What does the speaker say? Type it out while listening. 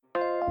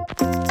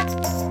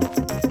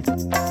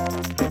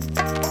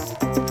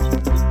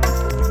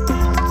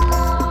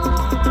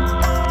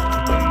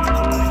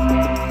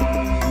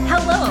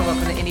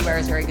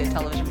Very Good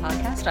Television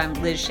Podcast. I'm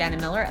Liz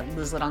Shannon Miller at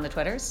Lizlet on the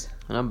Twitters.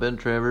 And I'm Ben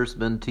Travers,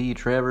 Ben T.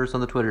 Travers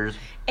on the Twitters.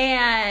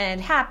 And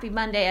happy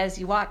Monday as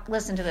you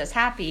listen to this.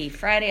 Happy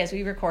Friday as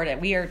we record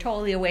it. We are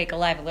totally awake,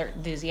 alive, alert,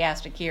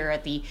 enthusiastic here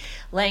at the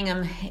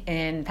Langham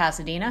in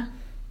Pasadena.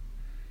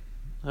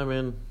 I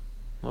mean,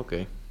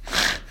 okay.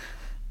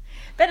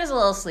 Ben is a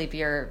little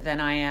sleepier than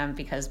I am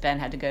because Ben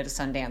had to go to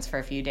Sundance for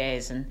a few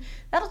days, and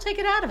that'll take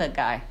it out of it,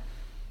 guy.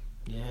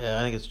 Yeah,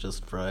 I think it's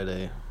just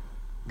Friday.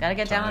 Gotta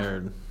get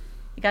down.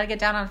 You gotta get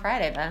down on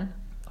Friday, Ben.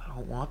 I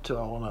don't want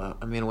to.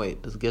 I mean,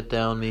 wait. Does get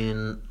down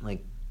mean,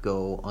 like,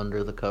 go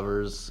under the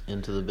covers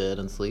into the bed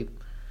and sleep?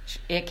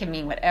 It can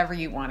mean whatever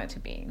you want it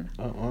to mean.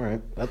 Oh, all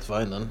right. That's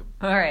fine, then.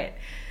 All right.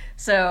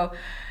 So,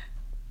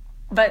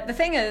 but the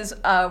thing is,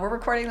 we're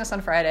recording this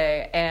on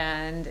Friday,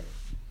 and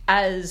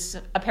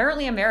as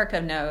apparently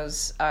America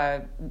knows,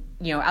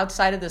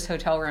 outside of this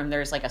hotel room,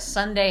 there's like a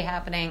Sunday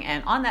happening,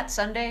 and on that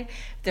Sunday,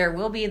 there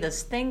will be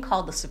this thing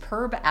called the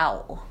Superb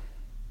Owl.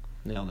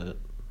 Nailed it.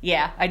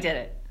 Yeah, I did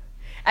it.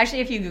 Actually,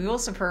 if you Google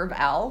Superb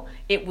Owl,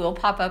 it will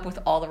pop up with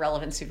all the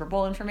relevant Super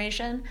Bowl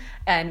information,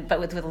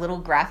 but with a little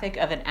graphic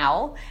of an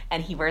owl,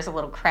 and he wears a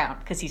little crown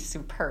because he's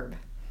superb.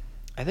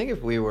 I think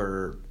if we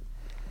were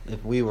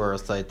a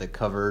site that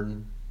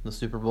covered the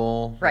Super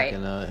Bowl, right,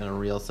 like in a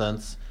real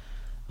sense,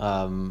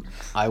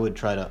 I would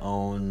try to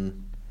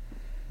own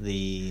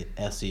the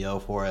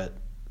SEO for it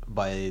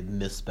by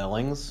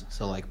misspellings.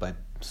 So, like, by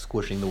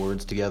squishing the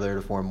words together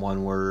to form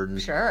one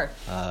word. Sure.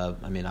 I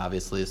mean,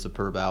 obviously a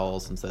Superb Owl,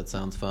 since that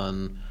sounds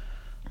fun.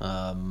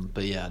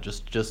 But yeah,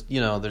 just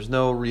there's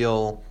no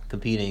real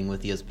competing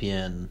with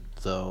ESPN.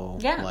 So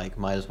yeah, like,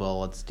 might as well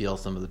let's steal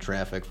some of the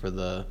traffic for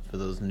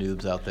those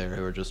noobs out there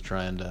who are just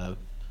trying to,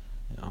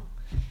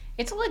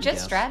 It's a legit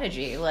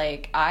strategy.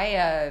 Like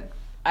I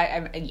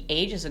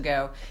ages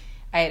ago,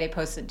 I had a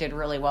post that did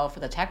really well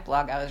for the tech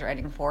blog I was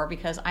writing for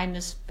because I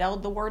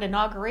misspelled the word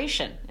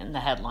inauguration in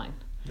the headline.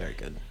 Very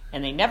good.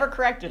 And they never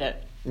corrected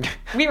it.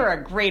 We were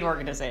a great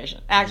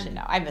organization. Actually,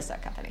 no, I miss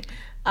that company.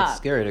 It's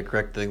scary to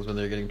correct things when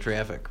they're getting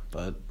traffic,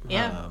 but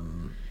yeah.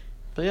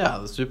 But yeah,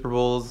 the Super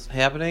Bowl is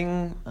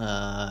happening.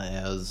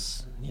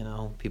 As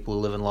people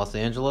who live in Los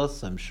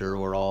Angeles, I'm sure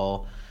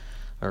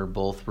are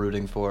both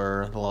rooting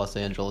for the Los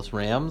Angeles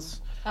Rams.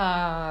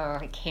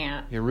 I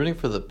can't. You're rooting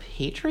for the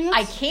Patriots?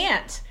 I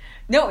can't.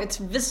 No,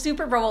 the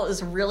Super Bowl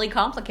is really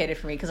complicated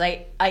for me because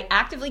I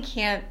actively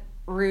can't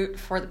root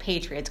for the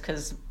Patriots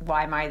because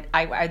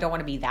I don't want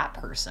to be that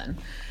person.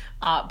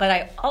 But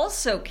I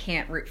also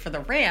can't root for the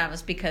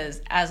Rams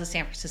because as a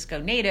San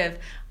Francisco native,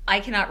 I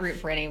cannot root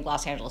for any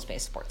Los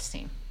Angeles-based sports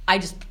team.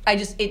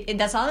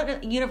 That's not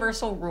a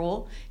universal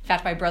rule. In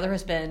fact, my brother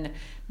has been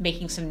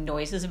making some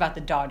noises about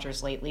the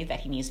Dodgers lately that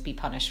he needs to be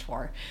punished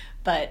for.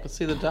 But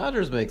see, the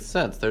Dodgers make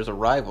sense. There's a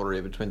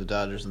rivalry between the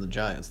Dodgers and the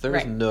Giants. There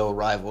is no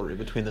rivalry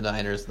between the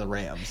Niners and the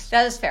Rams.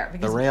 That is fair.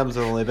 The Rams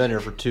have only been here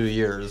for 2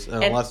 years.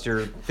 And unless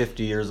you're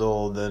 50 years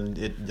old, then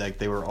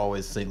they were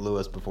always St.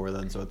 Louis before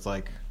then. So it's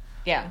like,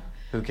 yeah,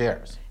 who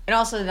cares? And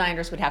also the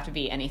Niners would have to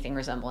be anything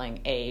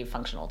resembling a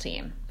functional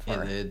team.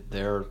 And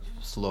they're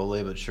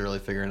slowly but surely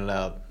figuring it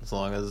out. As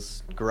long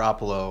as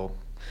Garoppolo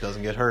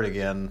doesn't get hurt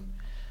again.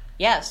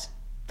 Yes.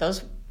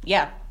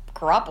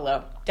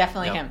 Garoppolo.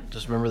 Definitely him.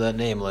 Just remember that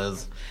name,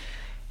 Liz.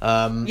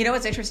 You know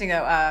what's interesting,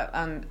 though?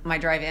 On my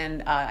drive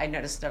in, I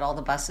noticed that all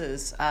the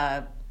buses,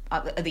 the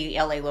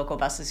LA local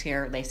buses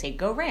here, they say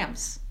 "Go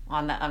Rams"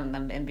 on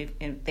them,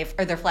 and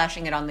they're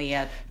flashing it on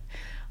the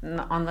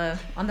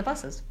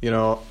buses.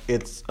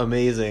 It's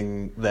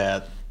amazing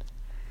that,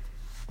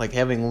 like,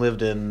 having lived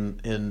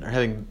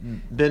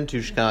having been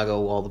to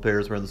Chicago while the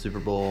Bears were in the Super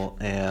Bowl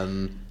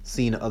and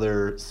seen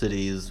other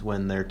cities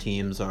when their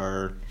teams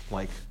are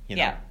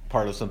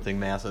part of something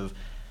massive,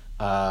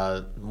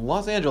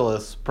 Los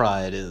Angeles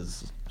pride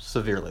is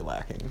severely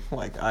lacking.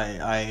 Like,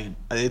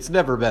 it's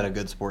never been a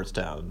good sports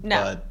town.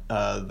 No.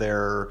 But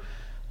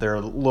their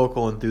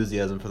local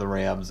enthusiasm for the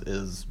Rams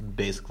is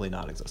basically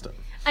non-existent.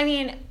 I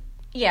mean,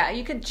 yeah,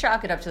 you could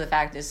chalk it up to the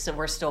fact is so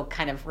we're still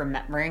kind of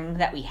remembering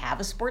that we have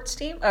a sports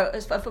team, a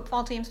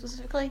football team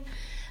specifically.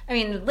 I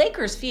mean,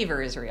 Lakers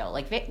fever is real.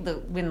 Like,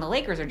 when the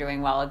Lakers are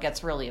doing well, it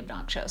gets really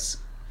obnoxious.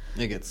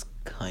 It gets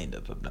kind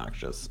of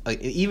obnoxious.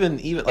 Like, even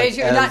like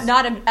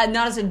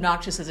not as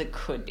obnoxious as it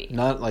could be.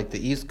 Not like the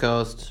East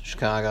Coast,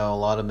 Chicago, a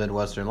lot of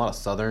Midwestern, a lot of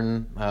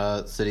Southern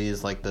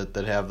cities like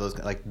that have those.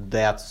 Like,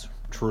 that's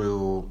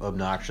true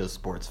obnoxious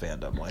sports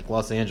fandom. Like,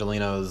 Los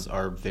Angelinos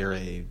are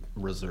very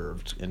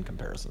reserved in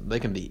comparison. They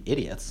can be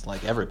idiots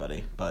like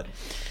everybody, but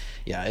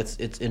yeah,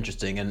 it's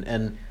interesting,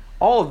 and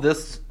all of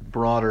this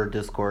broader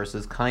discourse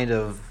is kind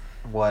of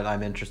what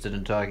I'm interested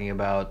in talking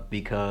about,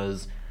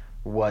 because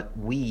what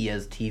we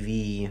as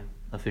TV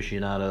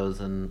aficionados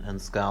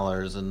and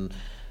scholars and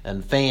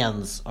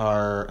fans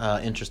are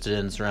interested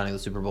in surrounding the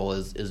Super Bowl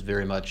is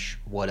very much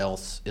what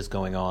else is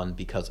going on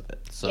because of it.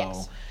 So,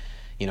 yes.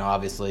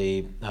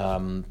 obviously,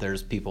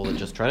 there's people that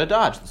just try to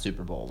dodge the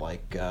Super Bowl.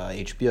 Like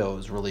HBO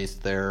has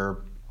released their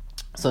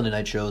Sunday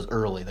night shows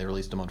early. They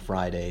released them on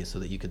Friday so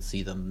that you could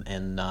see them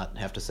and not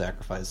have to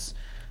sacrifice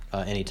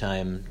any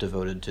time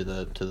devoted to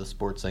the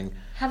sports thing.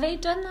 Have they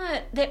done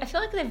that? I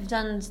feel like they've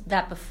done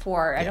that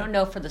before. I don't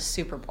know for the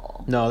Super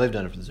Bowl. No, they've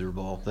done it for the Super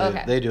Bowl.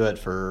 They do it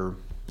for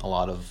a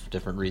lot of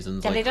different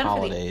reasons, Have like they done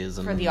holidays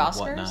for the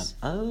Oscars?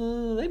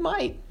 whatnot. They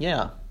might,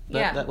 yeah.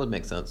 That would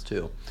make sense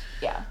too.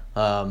 Yeah.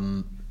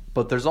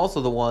 But there's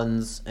also the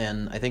ones,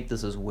 and I think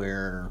this is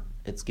where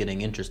it's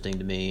getting interesting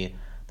to me.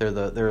 They're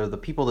the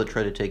people that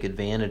try to take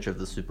advantage of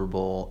the Super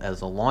Bowl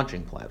as a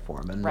launching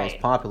platform, and most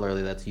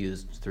popularly that's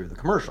used through the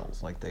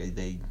commercials. Like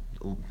they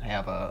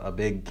have a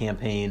big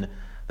campaign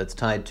that's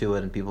tied to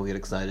it, and people get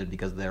excited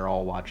because they're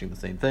all watching the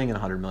same thing, and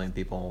 100 million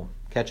people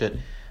catch it.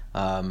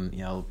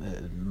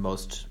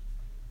 Most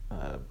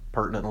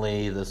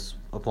pertinently, this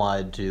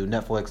applied to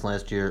Netflix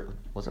last year.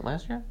 Was it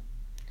last year?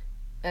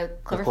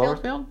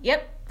 Cloverfield?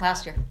 Yep,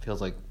 last year.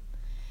 Feels like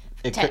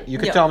you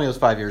could tell me it was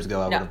 5 years ago.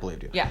 I would have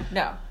believed you. Yeah,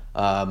 no.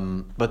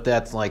 But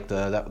that's like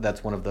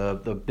that's one of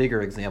the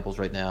bigger examples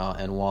right now.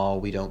 And while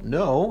we don't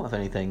know if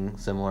anything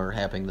similar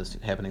happening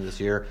this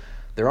year,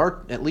 there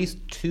are at least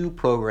 2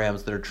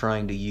 programs that are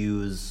trying to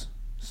use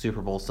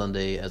Super Bowl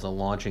Sunday as a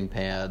launching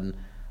pad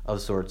of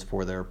sorts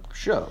for their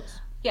shows.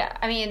 Yeah,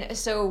 I mean,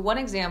 so one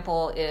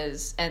example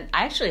is, and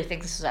I actually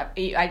think this is,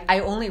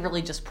 I only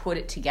really just put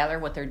it together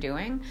what they're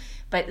doing,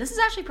 but this is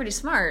actually pretty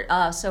smart.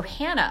 So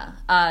Hannah,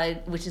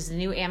 which is the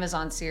new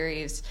Amazon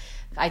series,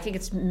 I think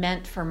it's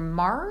meant for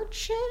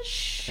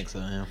March-ish? I think so,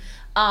 yeah.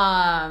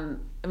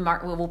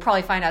 We'll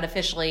probably find out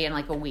officially in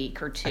like a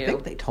week or 2. I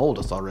think they told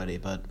us already,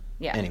 but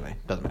anyway,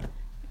 doesn't matter.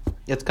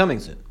 It's coming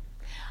soon.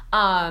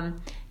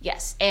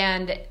 Yes,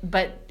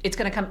 but it's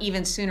going to come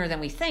even sooner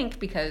than we think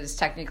because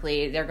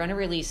technically they're going to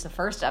release the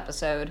first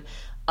episode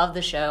of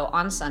the show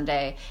on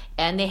Sunday,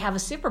 and they have a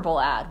Super Bowl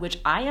ad, which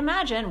I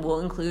imagine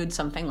will include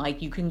something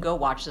like, you can go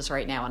watch this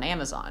right now on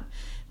Amazon.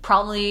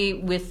 Probably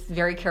with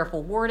very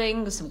careful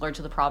wording, similar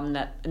to the problem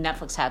that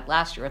Netflix had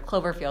last year with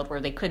Cloverfield,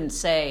 where they couldn't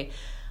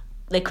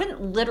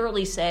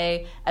literally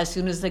say, as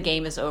soon as the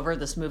game is over,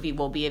 this movie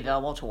will be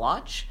available to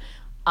watch.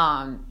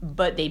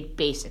 But they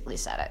basically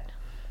said it.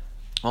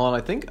 Well, and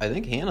I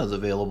think Hannah's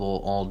available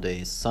all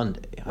day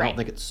Sunday. I Right. don't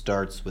think it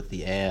starts with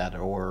the ad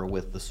or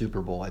with the Super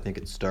Bowl. I think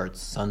it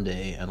starts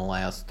Sunday and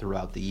lasts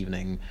throughout the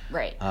evening.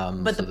 Right.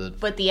 But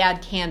But the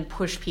ad can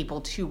push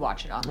people to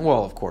watch it on.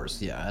 Well, of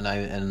course, yeah,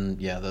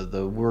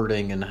 the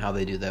wording and how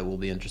they do that will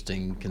be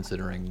interesting,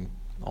 considering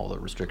all the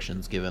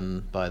restrictions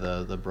given by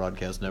the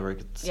broadcast network.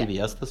 It's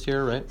CBS this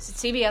year, right?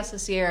 CBS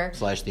this year. / the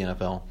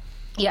NFL.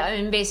 Yeah,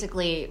 I mean,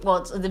 basically,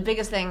 it's the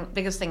biggest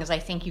thing is I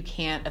think you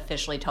can't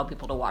officially tell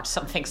people to watch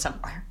something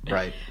somewhere.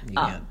 Right.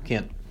 You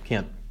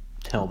can't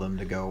tell them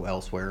to go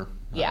elsewhere.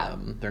 Yeah.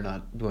 They're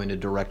not going to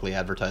directly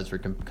advertise for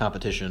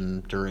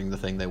competition during the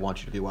thing they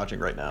want you to be watching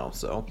right now.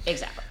 So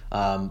Exactly.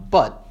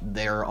 But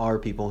there are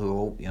people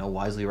who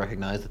wisely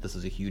recognize that this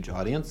is a huge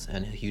audience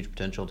and a huge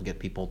potential to get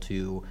people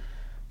to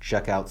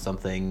check out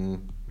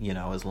something,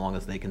 as long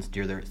as they can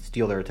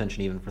steal their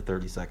attention even for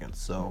 30 seconds.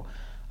 So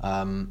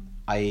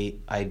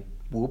I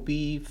will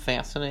be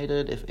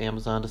fascinated if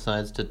Amazon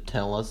decides to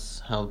tell us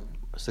how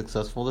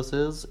successful this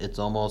is. It's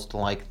almost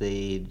like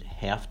they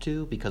have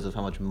to because of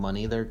how much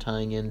money they're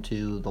tying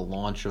into the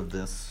launch of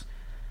this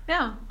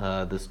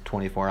this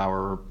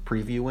 24-hour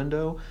preview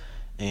window.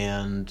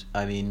 And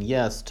I mean,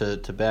 yes, to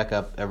back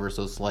up ever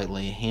so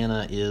slightly,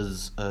 Hannah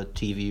is a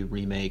TV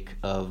remake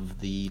of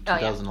the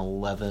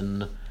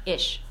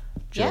 2011-ish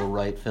Joe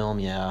Wright film.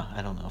 Yeah,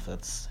 I don't know if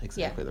that's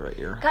exactly the right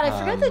year. God, I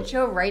forgot that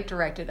Joe Wright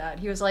directed that.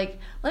 He was like,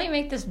 let me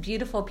make this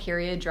beautiful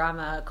period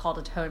drama called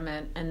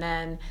Atonement, and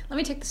then let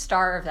me take the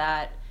star of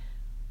that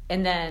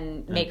and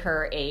then make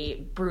her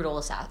a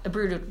brutal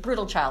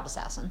child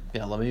assassin.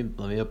 Yeah, let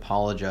me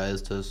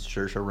apologize to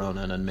Saoirse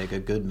Ronan and make a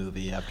good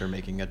movie after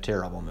making a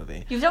terrible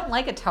movie. You don't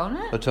like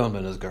Atonement?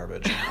 Atonement is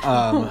garbage.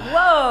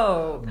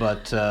 Whoa!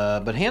 But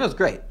Hannah's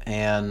great,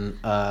 and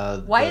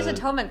why is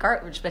Atonement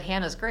garbage but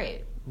Hannah's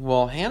great?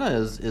 Well, Hannah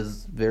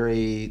is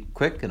very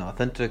quick and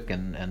authentic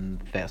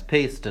and fast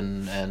paced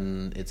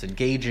and it's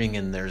engaging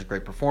and there's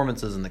great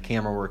performances and the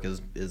camera work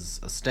is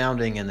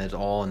astounding and it's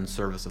all in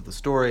service of the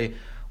story.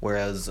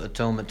 Whereas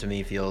Atonement to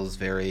me feels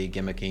very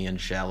gimmicky and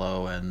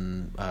shallow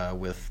and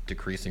with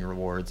decreasing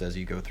rewards as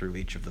you go through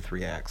each of the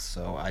 3 acts.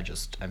 So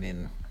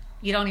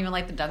you don't even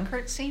like the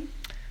Dunkirk scene?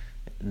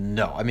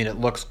 No, I mean it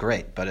looks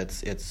great, but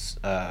it's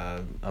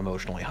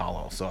emotionally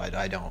hollow. So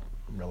I don't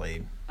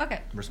really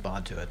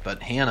respond to it.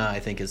 But Hannah, I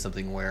think, is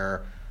something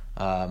where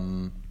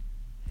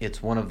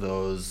it's one of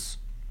those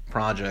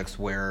projects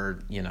where,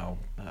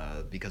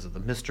 because of the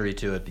mystery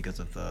to it, because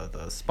of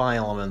the spy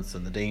elements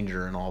and the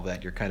danger and all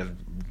that, you're kind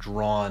of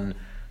drawn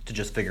to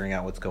just figuring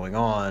out what's going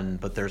on,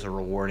 but there's a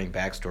rewarding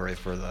backstory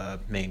for the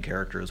main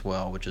character as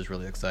well, which is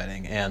really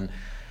exciting. And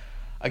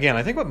again,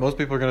 I think what most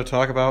people are going to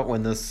talk about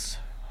when this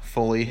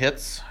fully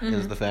hits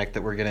is the fact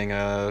that we're getting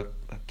a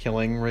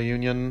Killing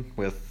reunion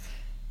with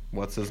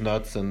What's His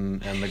Nuts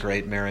and the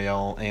great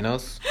Marielle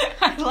Enos.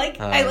 I like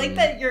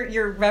that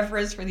your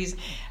reference for these.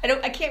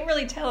 I can't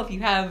really tell if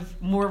you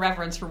have more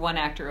reference for one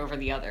actor over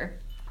the other.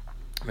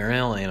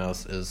 Marielle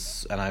Enos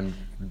is, and I'm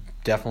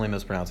definitely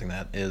mispronouncing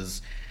that,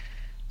 is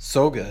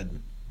so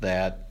good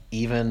that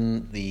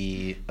even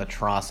the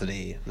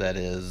atrocity that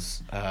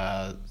is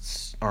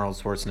Arnold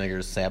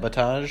Schwarzenegger's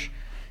Sabotage,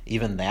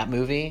 even that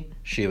movie,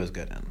 she was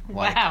good in.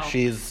 Like, wow.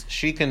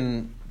 She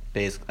can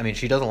basically, I mean,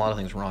 she does a lot of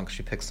things wrong.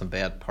 She picks some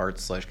bad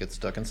parts / gets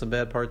stuck in some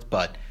bad parts,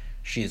 but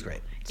she's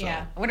great. So.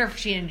 Yeah. I wonder if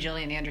she and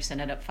Gillian Anderson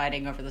end up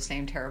fighting over the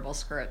same terrible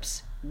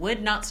scripts.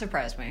 Would not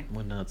surprise me.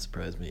 Would not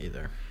surprise me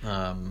either.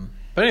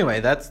 But anyway,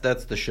 that's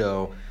the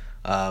show.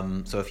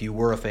 So if you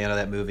were a fan of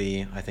that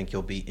movie, I think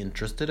you'll be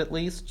interested at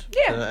least.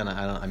 Yeah. And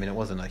I mean, it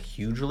wasn't a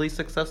hugely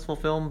successful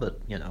film, but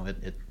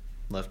it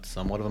left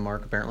somewhat of a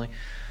mark apparently.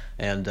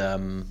 And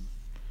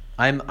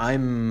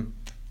I'm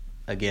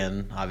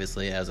again,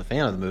 obviously, as a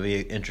fan of the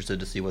movie, interested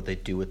to see what they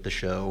do with the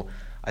show.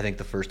 I think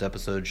the first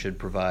episode should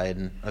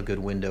provide a good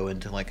window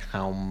into like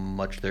how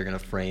much they're going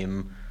to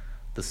frame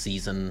the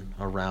season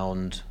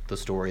around the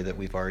story that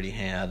we've already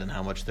had and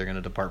how much they're going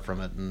to depart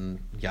from it and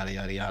yada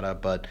yada yada.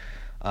 But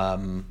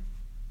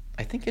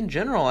I think in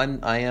general,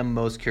 I am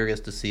most curious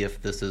to see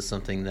if this is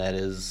something that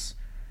is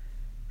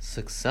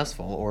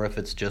successful or if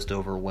it's just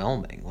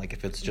overwhelming. Like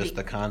if it's just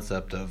the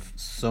concept of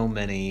so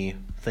many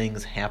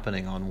things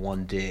happening on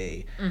one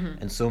day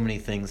and so many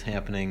things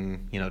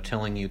happening,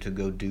 telling you to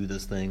go do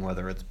this thing,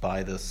 whether it's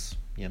buy this,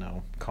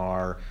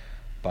 car,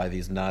 buy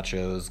these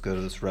nachos, go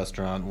to this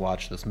restaurant,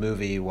 watch this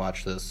movie,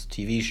 watch this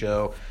TV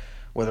show,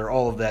 whether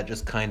all of that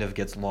just kind of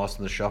gets lost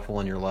in the shuffle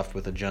and you're left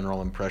with a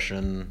general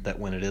impression that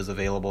when it is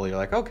available, you're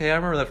like, okay, I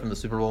remember that from the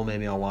Super Bowl,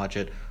 maybe I'll watch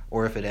it,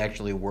 or if it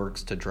actually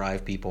works to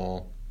drive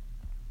people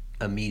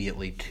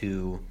immediately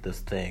to this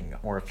thing,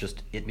 or if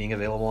just it being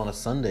available on a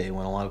Sunday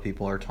when a lot of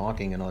people are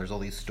talking and there's all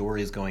these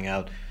stories going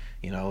out,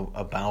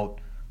 about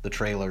the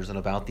trailers and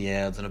about the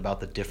ads and about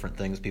the different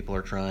things people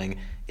are trying,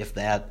 if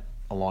that,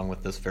 along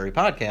with this very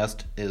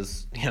podcast,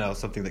 is,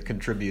 something that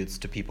contributes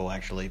to people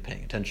actually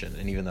paying attention.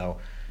 And even though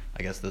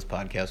I guess this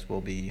podcast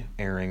will be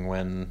airing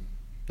when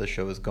the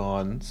show is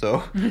gone,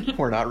 so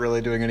we're not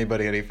really doing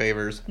anybody any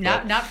favors. We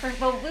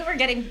were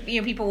getting,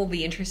 people will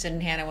be interested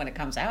in Hannah when it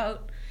comes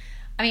out.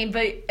 I mean,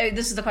 but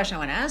this is the question I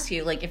want to ask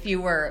you. Like, if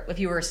you were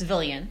a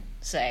civilian,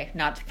 say,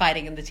 not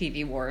fighting in the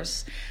TV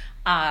wars,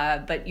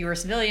 but you're a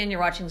civilian, you're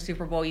watching the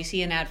Super Bowl, you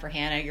see an ad for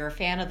Hannah, you're a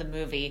fan of the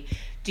movie,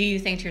 do you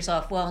think to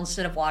yourself, well,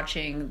 instead of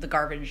watching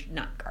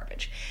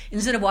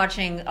instead of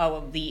watching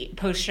the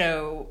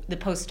post-show, the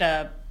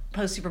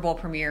post-Super Bowl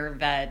premiere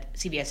that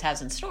CBS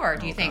has in store,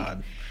 do you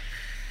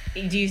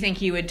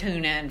think you would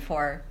tune in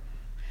for,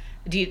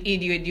 do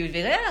you would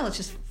be like, let's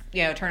just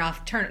turn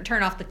off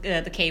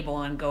the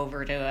cable and go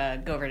over to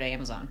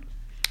Amazon?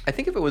 I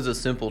think if it was a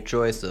simple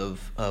choice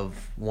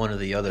of one or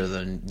the other,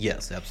 then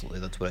yes,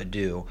 absolutely, that's what I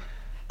do.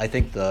 I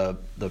think the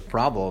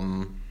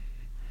problem,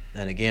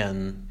 and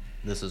again,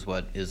 this is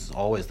what is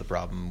always the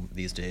problem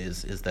these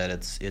days, is that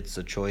it's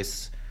a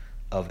choice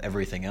of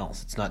everything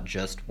else. It's not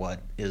just what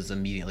is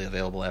immediately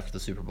available after the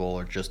Super Bowl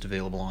or just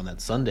available on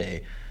that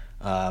Sunday.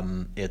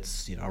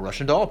 It's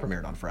Russian Doll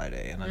premiered on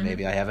Friday, and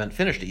maybe I haven't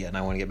finished it yet, and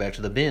I want to get back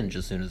to the binge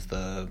as soon as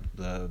the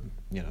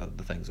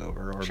thing's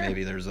over. Or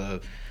maybe there's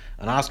an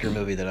Oscar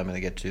movie that I'm going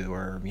to get to,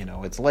 or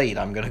it's late,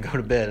 I'm going to go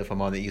to bed if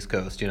I'm on the East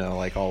Coast.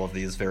 Like all of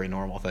these very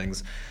normal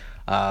things.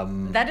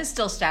 That is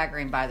still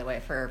staggering, by the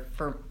way.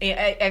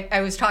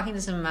 I was talking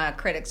to some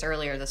critics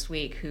earlier this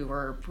week who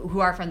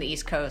are from the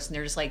East Coast, and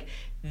they're just like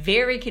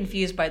very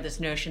confused by this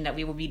notion that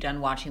we will be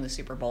done watching the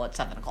Super Bowl at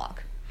 7:00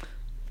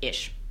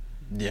 ish.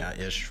 Yeah,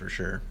 ish for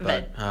sure.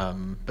 But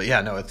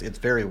yeah, no, it's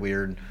very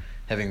weird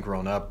having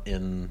grown up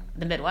in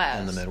the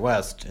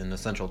Midwest, in the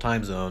Central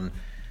Time Zone.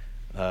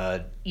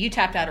 You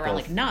tapped out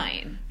around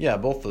 9. Yeah,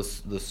 both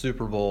the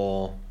Super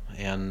Bowl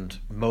and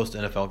most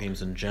NFL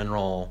games in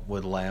general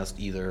would last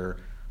either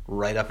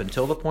right up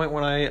until the point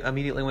when I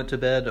immediately went to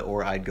bed,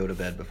 or I'd go to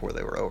bed before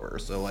they were over.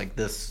 So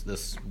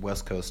this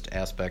West Coast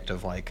aspect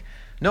of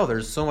no,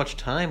 there's so much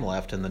time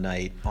left in the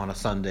night on a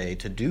Sunday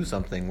to do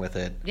something with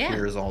it. Yeah.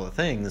 Here's all the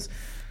things.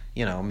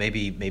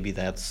 Maybe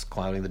that's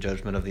clouding the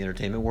judgment of the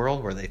entertainment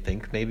world, where they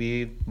think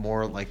maybe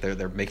more like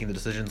they're making the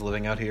decisions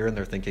living out here, and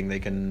they're thinking they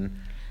can.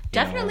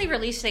 Definitely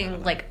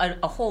releasing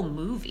a whole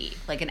movie,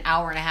 an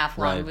hour and a half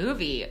long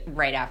movie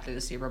right after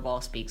the Super Bowl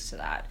speaks to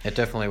that. It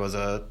definitely was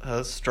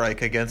a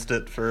strike against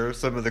it for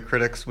some of the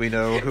critics we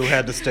know who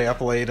had to stay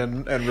up late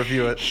and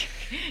review it.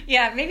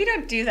 Yeah, maybe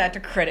don't do that to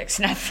critics,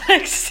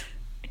 Netflix.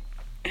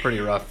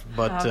 Pretty rough,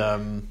 but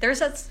there's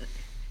that.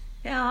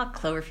 Yeah,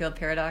 Cloverfield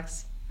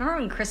Paradox.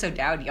 Remember when Chris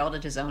O'Dowd yelled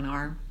at his own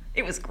arm?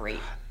 It was great.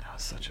 That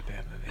was such a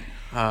bad movie.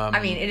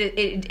 I mean,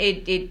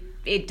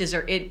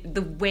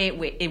 the way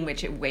in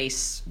which it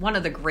wastes one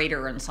of the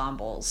greater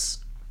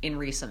ensembles in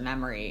recent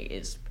memory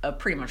is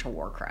pretty much a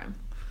war crime.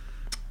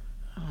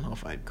 I don't know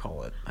if I'd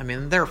call it. I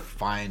mean, they're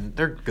fine.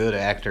 They're good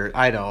actors.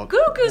 I don't.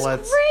 Gugu's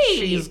great.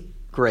 She's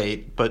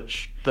great, but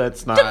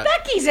That's not.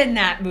 Debicki's in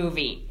that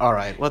movie. All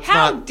right, let's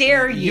How not.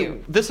 dare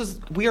you?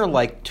 We are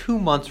like 2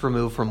 months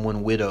removed from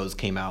when Widows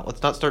came out.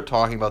 Let's not start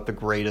talking about the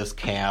greatest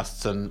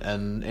casts and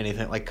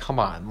anything. Like, come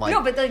on. Like,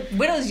 No, but the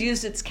Widows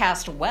used its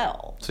cast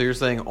well. so you're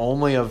saying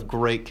only of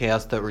great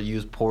casts that were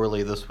used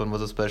poorly, this one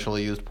was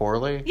especially used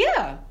poorly?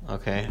 Yeah.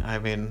 Okay, I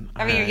mean,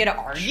 Are you going to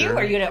argue? sure.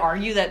 Are you going to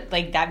argue that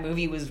like that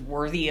movie was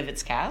worthy of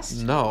its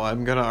cast? No,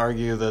 I'm gonna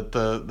argue that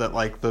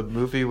the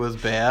movie was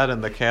bad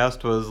and the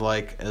cast was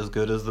like as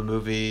good as the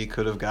movie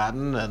could have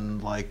gotten,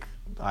 and like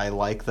I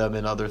like them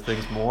in other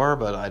things more,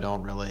 but I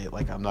don't really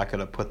like. I'm not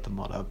gonna put them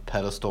on a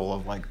pedestal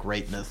of like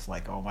greatness.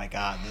 Like, oh my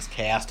god, this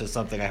cast is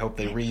something. I hope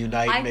they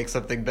reunite and make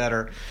something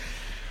better.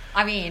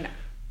 I mean,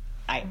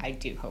 I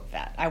do hope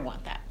that. I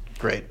want that.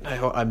 Great.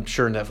 I'm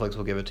sure Netflix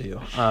will give it to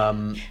you.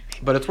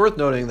 But it's worth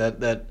noting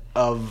that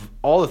of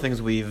all the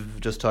things we've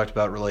just talked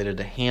about related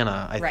to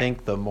Hannah, I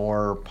think the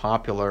more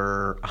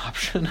popular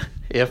option,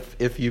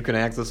 if you can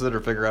access it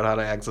or figure out how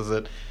to access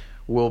it,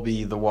 will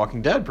be The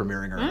Walking Dead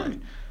premiering early.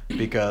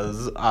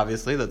 Because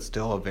obviously that's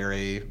still a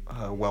very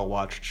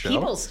well-watched show.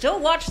 People still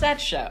watch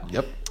that show.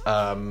 Yep.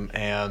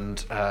 And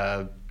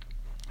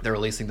they're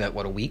releasing that,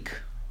 a week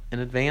in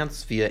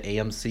advance via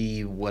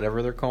AMC,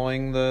 whatever they're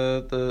calling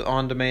the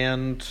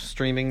on-demand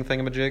streaming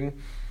thingamajig.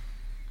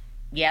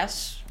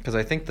 Yes. Because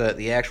I think that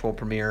the actual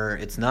premiere,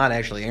 it's not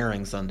actually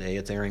airing Sunday;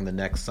 it's airing the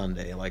next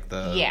Sunday, like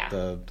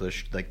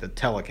the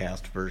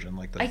telecast version,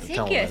 like the I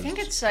think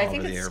it's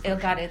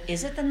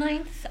is it the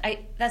 9th?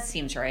 That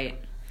seems right.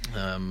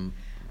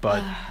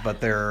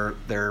 But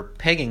they're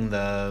pegging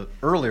the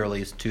early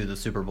release to the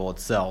Super Bowl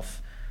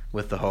itself,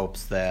 with the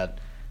hopes that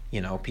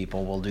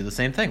people will do the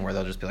same thing, where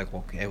they'll just be like,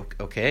 well,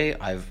 okay,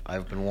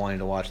 I've been wanting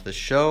to watch this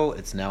show.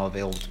 It's now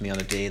available to me on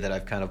a day that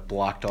I've kind of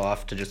blocked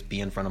off to just be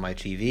in front of my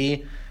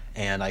TV,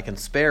 and I can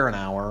spare an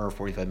hour or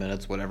 45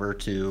 minutes, whatever,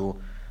 to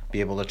be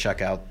able to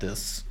check out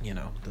this,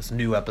 this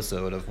new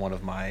episode of one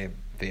of my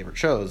favorite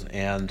shows.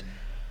 And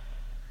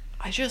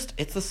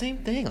it's the same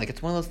thing. Like,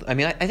 it's one of those. I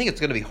mean, I think it's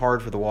going to be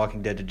hard for The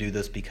Walking Dead to do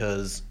this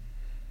because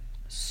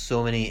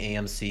so many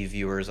AMC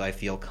viewers, I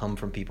feel, come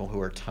from people who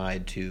are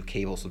tied to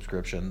cable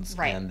subscriptions,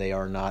 and they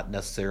are not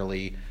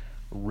necessarily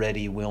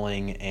ready,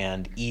 willing,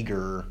 and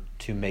eager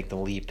to make the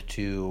leap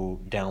to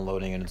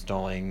downloading and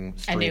installing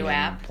streaming a new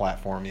app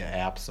platform,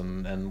 apps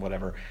and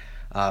whatever.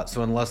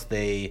 So unless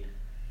they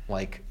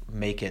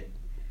make it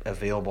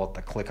available at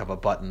the click of a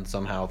button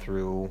somehow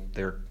through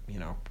their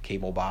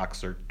cable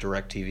box or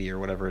DirecTV or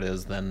whatever it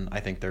is, then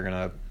I think they're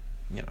gonna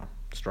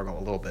struggle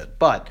a little bit.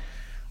 But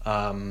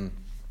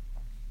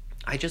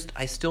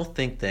I still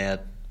think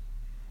that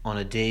on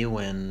a day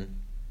when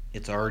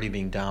it's already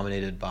being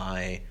dominated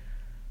by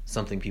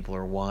something people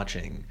are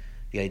watching,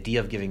 the idea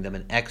of giving them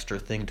an extra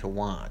thing to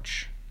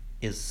watch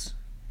is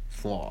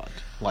flawed.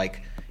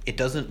 Like, it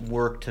doesn't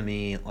work to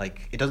me,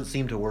 it doesn't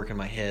seem to work in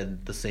my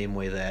head the same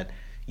way that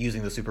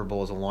using the Super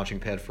Bowl as a launching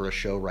pad for a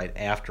show right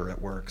after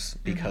it works,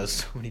 because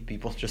so many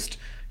people just,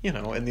 in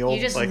the old,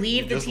 you just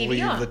leave the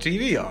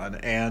TV on,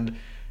 and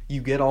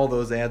you get all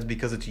those ads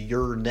because it's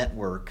your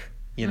network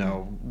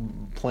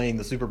playing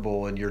the Super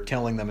Bowl, and you're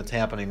telling them it's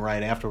happening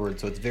right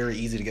afterwards. So it's very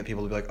easy to get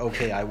people to be like,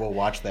 okay, I will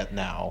watch that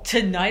now.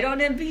 Tonight on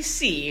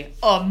NBC,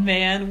 a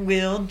man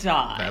will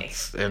die.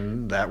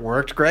 And that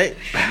worked great.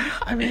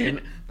 I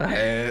mean,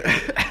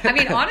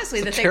 honestly,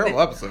 it's a terrible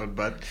episode,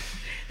 but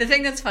the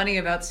thing that's funny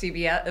about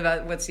CBS,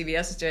 about what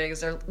CBS is doing, is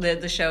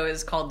the show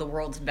is called The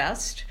World's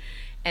Best,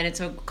 and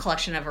it's a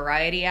collection of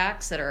variety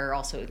acts that are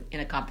also in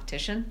a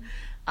competition.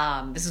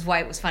 This is why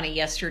it was funny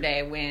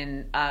yesterday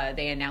when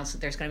they announced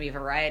that there's going to be a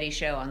variety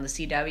show on the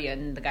CW,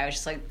 and the guy was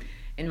just like,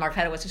 and Mark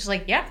Meadows was just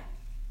like, yeah,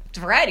 it's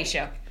a variety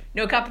show,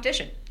 no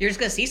competition. You're just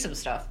going to see some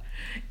stuff.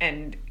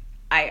 And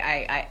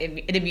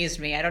it amused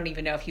me. I don't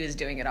even know if he was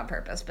doing it on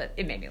purpose, but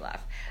it made me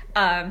laugh.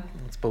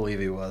 Let's believe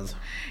he was.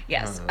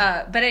 Yes.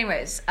 But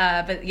anyways,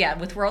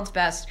 with World's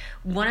Best,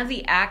 one of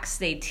the acts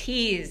they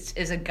teased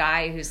is a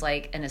guy who's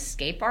like an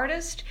escape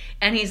artist,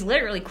 and he's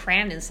literally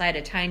crammed inside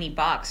a tiny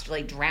box,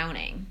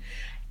 drowning.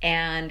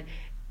 And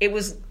it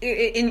was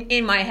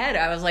in my head,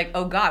 I was like,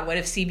 oh God, what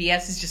if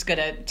CBS is just going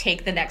to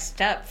take the next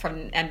step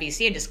from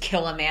NBC and just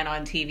kill a man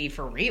on TV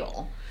for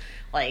real?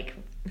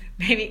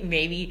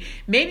 Maybe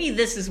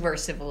this is where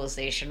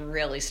civilization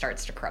really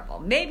starts to crumble.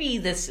 Maybe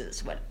this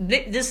is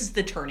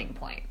the turning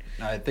point.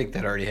 I think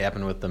that already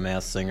happened with The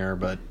Masked Singer,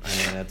 but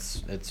I mean, it's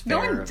fair. No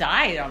one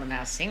died on The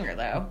Masked Singer,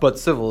 though. But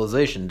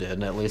civilization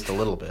did, at least a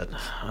little bit.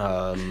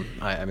 I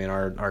mean,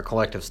 our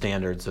collective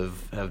standards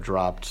have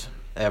dropped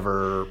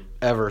ever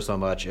so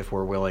much if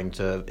we're willing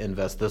to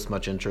invest this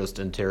much interest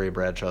in Terry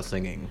Bradshaw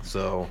singing.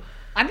 So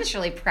I'm just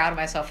really proud of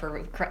myself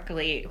for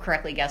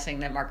correctly guessing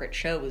that Margaret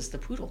Cho was the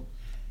poodle.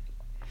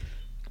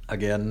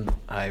 Again,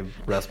 I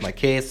rest my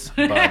case,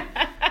 but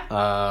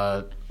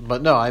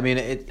no, I mean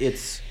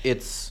it's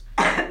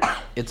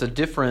a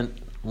different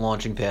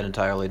launching pad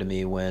entirely to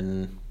me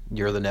when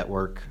you're the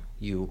network,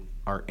 you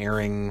are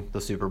airing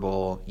the Super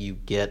Bowl, you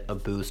get a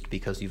boost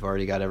because you've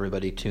already got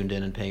everybody tuned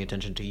in and paying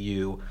attention to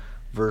you,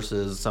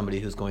 versus somebody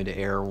who's going to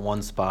air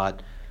one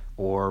spot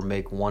or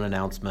make one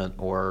announcement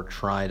or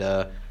try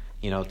to,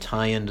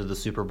 tie into the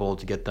Super Bowl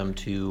to get them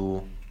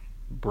to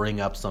bring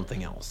up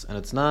something else. And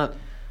it's not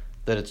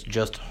that it's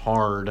just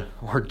hard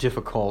or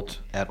difficult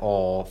at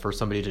all for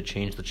somebody to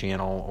change the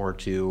channel or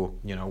to,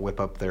 whip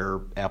up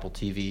their Apple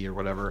TV or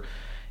whatever.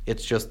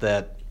 It's just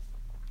that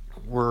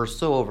we're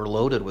so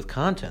overloaded with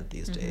content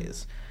these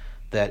days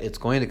that it's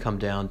going to come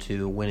down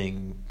to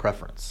winning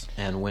preference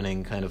and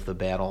winning kind of the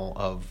battle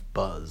of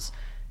buzz.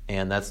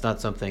 And that's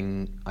not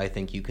something I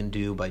think you can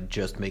do by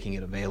just making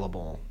it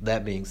available.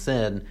 That being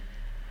said,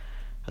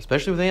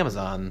 especially with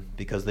Amazon,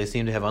 because they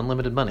seem to have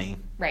unlimited money.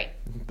 Right.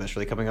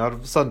 Especially coming out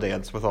of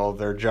Sundance with all of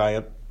their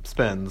giant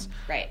spends.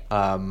 Right.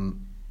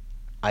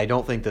 I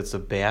don't think that's a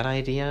bad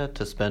idea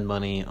to spend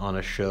money on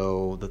a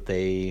show that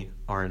they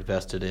are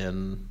invested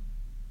in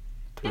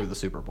through the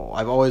Super Bowl.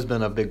 I've always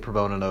been a big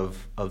proponent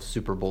of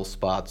Super Bowl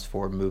spots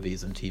for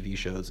movies and TV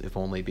shows, if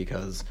only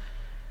because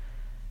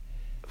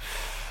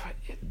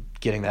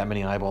getting that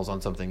many eyeballs on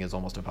something is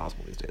almost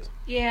impossible these days.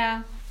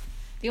 Yeah.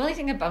 The only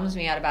thing that bums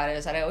me out about it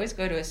is that I always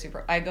go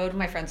to I go to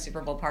my friend's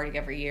Super Bowl party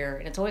every year,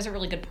 and it's always a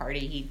really good party.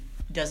 He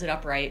does it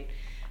upright.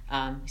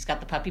 He's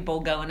got the Puppy Bowl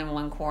going in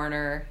one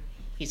corner.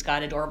 He's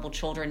got adorable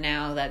children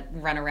now that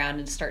run around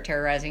and start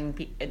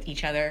terrorizing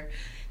each other.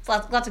 It's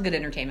lots of good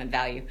entertainment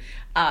value.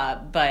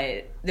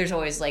 But there's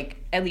always like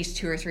at least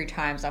 2 or 3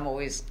 times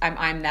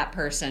I'm that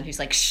person who's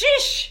like,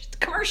 shish, the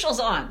commercial's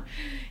on.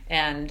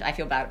 And I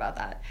feel bad about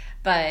that.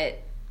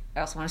 But I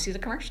also want to see the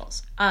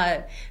commercials.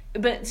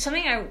 But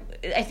something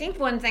I think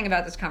one thing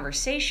about this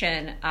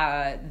conversation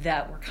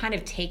that we're kind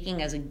of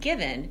taking as a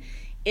given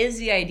is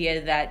the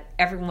idea that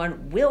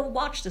everyone will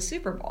watch the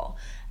Super Bowl.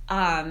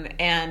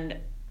 And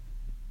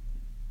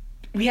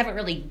we haven't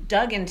really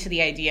dug into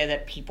the idea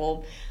that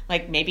people,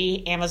 like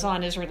maybe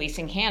Amazon is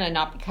releasing Hannah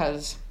not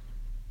because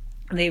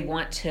they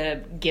want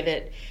to give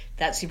it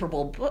that Super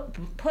Bowl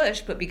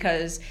push, but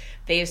because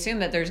they assume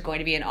that there's going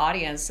to be an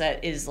audience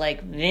that is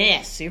like,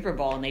 meh, Super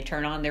Bowl, and they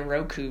turn on their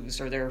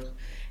Rokus or their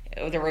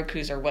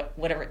Rokus or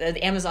whatever,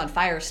 the Amazon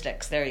Fire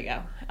Sticks, there you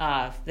go.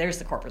 There's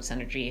the corporate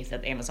synergy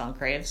that Amazon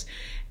craves.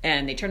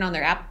 And they turn on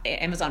their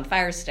Amazon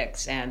Fire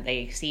Sticks and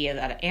they see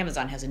that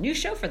Amazon has a new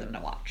show for them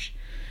to watch.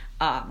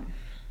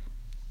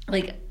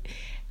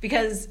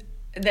 Because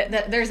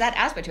there's that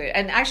aspect to it.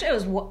 And actually, it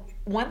was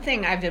one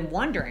thing I've been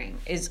wondering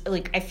is,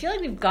 like, I feel like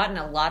we've gotten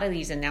a lot of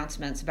these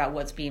announcements about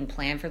what's being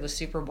planned for the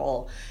Super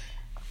Bowl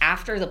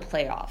after the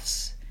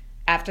playoffs.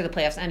 After the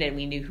playoffs ended,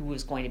 we knew who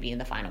was going to be in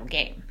the final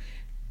game.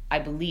 I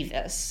believe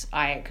this.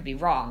 I could be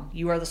wrong.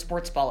 You are the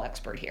sports ball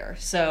expert here.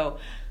 So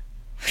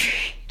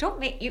don't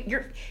make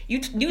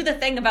you knew the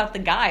thing about the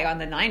guy on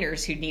the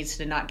Niners who needs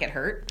to not get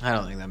hurt. I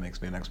don't think that makes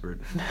me an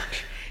expert.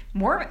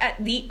 More at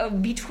the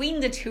between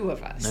the two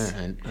of us. All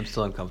right, I'm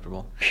still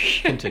uncomfortable.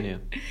 Continue.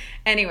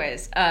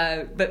 Anyways,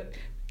 but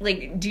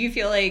like, do you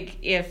feel like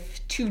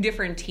if 2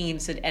 different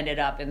teams had ended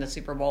up in the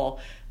Super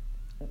Bowl,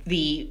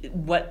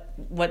 what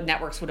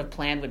networks would have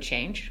planned would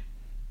change?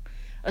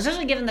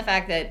 Especially given the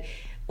fact that,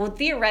 well,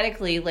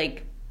 theoretically,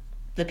 like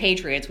the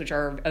Patriots, which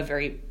are a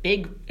very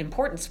big,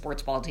 important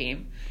sports ball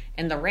team,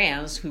 and the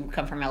Rams, who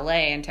come from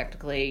LA, and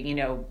technically,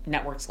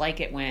 networks like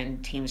it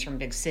when teams from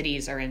big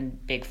cities are in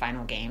big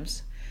final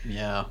games.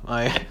 Yeah,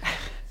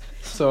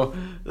 so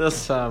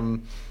this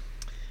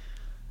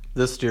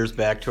steers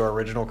back to our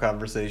original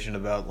conversation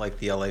about like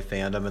the LA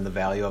fandom and the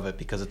value of it,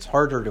 because it's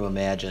harder to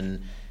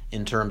imagine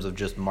in terms of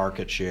just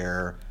market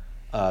share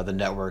the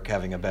network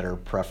having a better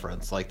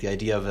preference. Like the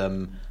idea of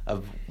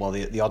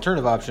the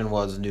alternative option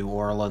was New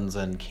Orleans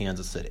and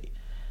Kansas City,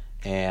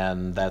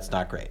 and that's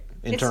not great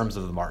in terms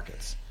of the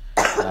markets.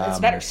 It's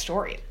a better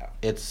story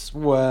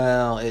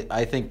though.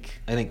 I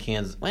think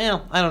Kansas.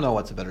 Well, I don't know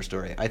what's a better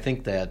story. I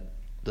think that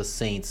the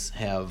Saints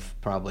have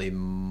probably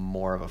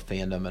more of a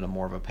fandom and a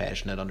more of a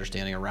passionate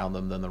understanding around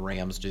them than the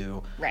Rams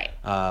do. Right.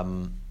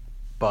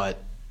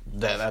 But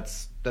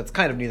that's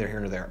kind of neither here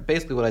nor there.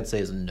 Basically, what I'd say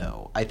is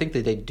no. I think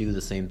that they do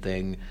the same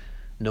thing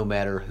no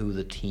matter who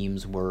the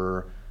teams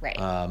were. Right.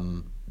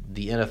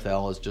 The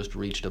NFL has just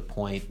reached a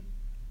point,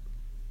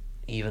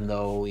 even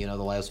though the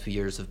last few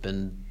years have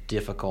been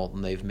difficult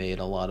and they've made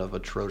a lot of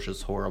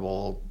atrocious,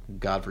 horrible,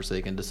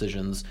 godforsaken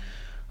decisions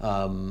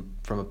from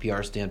a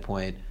PR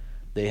standpoint.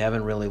 They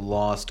haven't really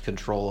lost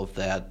control of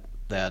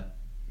that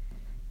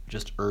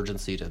just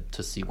urgency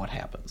to see what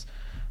happens.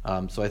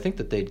 So I think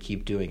that they'd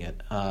keep doing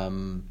it. I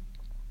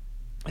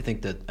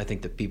think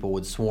that people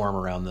would swarm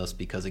around this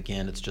because,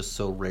 again, it's just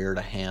so rare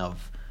to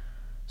have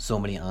so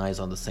many eyes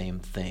on the same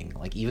thing.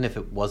 Like even if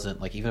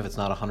it's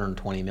not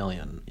 120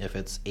 million, if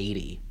it's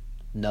 80,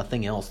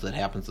 nothing else that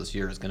happens this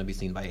year is going to be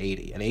seen by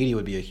 80. And 80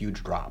 would be a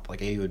huge drop.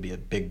 Like 80 would be a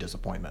big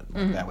disappointment.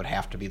 Like that would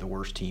have to be the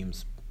worst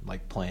teams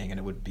like playing, and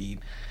it would be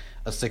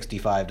a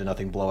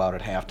 65-0 blowout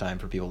at halftime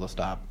for people to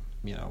stop,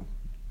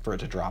 for it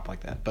to drop like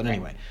that. But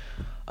anyway,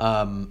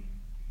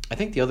 I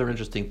think the other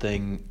interesting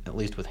thing, at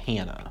least with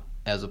Hannah,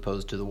 as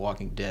opposed to The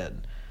Walking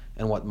Dead,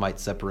 and what might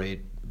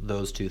separate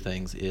those two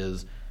things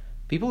is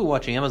people who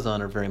watch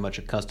Amazon are very much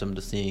accustomed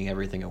to seeing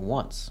everything at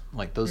once.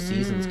 Like, those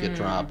seasons get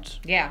dropped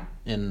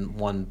in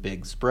one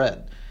big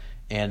spread.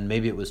 And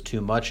maybe it was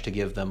too much to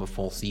give them a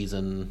full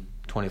season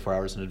 24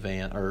 hours in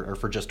advance, or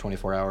for just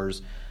 24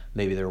 hours.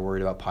 Maybe they were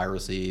worried about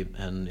piracy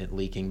and it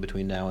leaking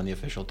between now and the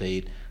official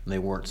date, and they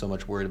weren't so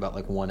much worried about,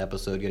 like, one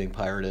episode getting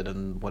pirated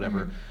and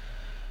whatever.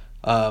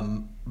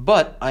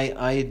 But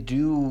I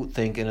do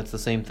think, and it's the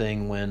same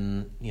thing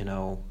when,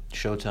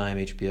 Showtime,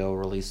 HBO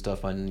release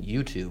stuff on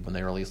YouTube, when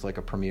they release, like,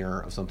 a premiere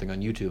of something on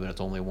YouTube and it's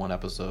only one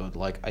episode.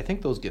 Like, I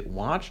think those get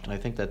watched, and I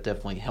think that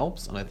definitely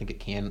helps, and I think it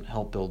can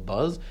help build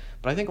buzz.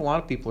 But I think a lot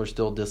of people are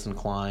still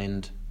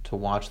disinclined to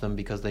watch them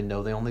because they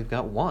know they only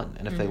got one.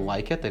 And if they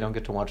like it, they don't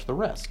get to watch the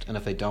rest. And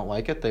if they don't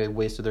like it, they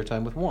wasted their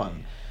time with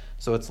one.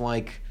 So it's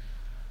like...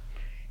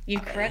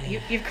 You've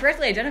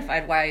correctly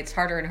identified why it's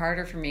harder and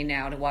harder for me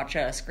now to watch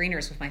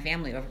screeners with my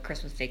family over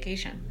Christmas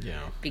vacation.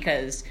 Yeah.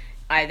 Because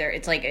either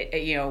it's like,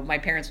 my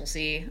parents will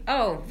see,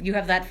 oh, you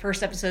have that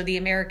first episode of The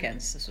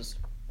Americans. This was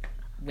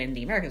when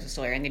The Americans was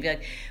still airing. And they'd be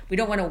like, we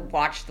don't want to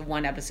watch the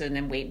one episode and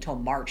then wait until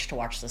March to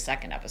watch the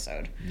second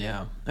episode.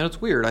 Yeah. And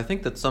it's weird. I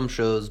think that some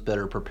shows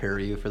better prepare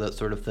you for that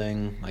sort of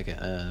thing. Like,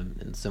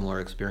 in similar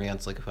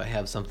experience, like if I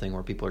have something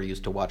where people are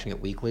used to watching it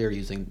weekly or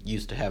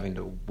used to having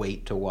to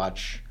wait to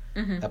watch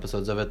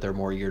episodes of it, they're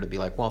more eager to be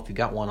like, well, if you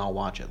got one, I'll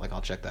watch it. Like,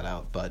 I'll check that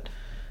out. But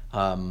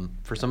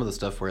for some of the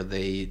stuff where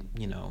they,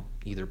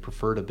 either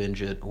prefer to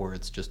binge it or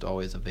it's just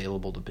always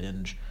available to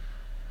binge,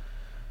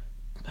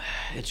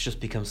 it's just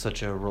become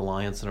such a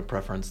reliance and a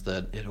preference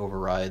that it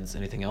overrides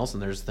anything else.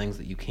 And there's things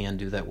that you can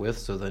do that with,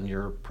 so then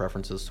your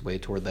preferences sway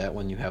toward that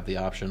when you have the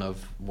option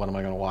of what am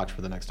I going to watch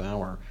for the next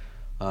hour.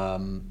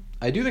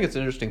 I do think it's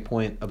an interesting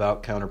point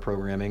about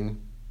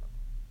counter-programming.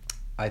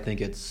 I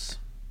think it's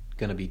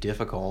going to be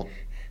difficult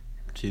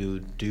to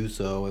do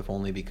so, if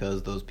only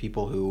because those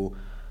people who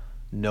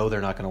know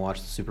they're not going to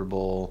watch the Super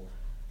Bowl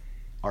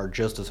are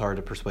just as hard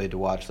to persuade to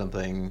watch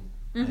something,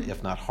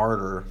 if not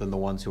harder, than the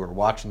ones who are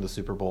watching the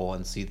Super Bowl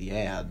and see the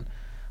ad.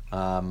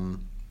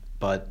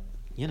 But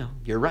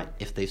you're right.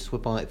 If they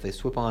swip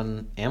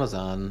on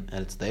Amazon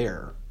and it's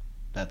there,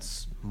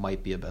 that's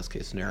might be a best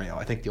case scenario.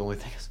 I think the only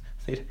thing is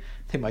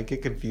they might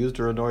get confused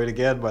or annoyed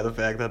again by the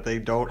fact that they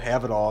don't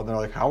have it all, and they're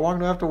like, how long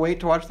do I have to wait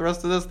to watch the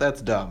rest of this?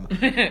 That's dumb.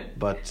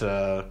 But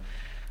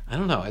I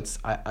don't know.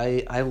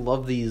 I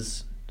love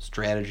these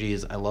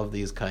strategies. I love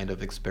these kind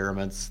of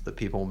experiments that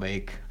people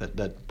make,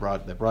 that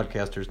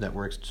broadcasters,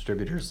 networks,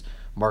 distributors,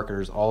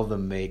 marketers, all of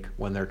them make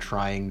when they're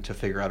trying to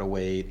figure out a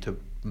way to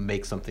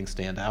make something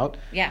stand out.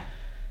 Yeah.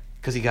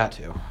 Because you got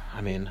to.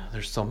 I mean,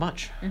 there's so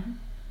much. And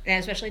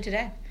especially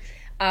today.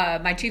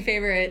 My two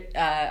favorite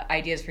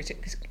ideas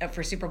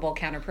for Super Bowl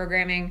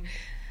counter-programming.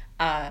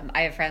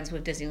 I have friends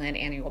with Disneyland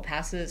annual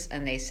passes,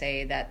 and they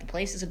say that the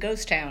place is a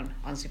ghost town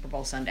on Super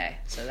Bowl Sunday.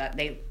 So that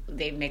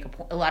they make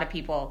a lot of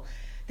people,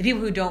 the people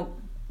who don't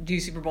do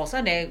Super Bowl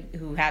Sunday,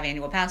 who have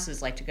annual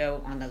passes, like to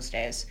go on those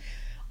days,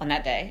 on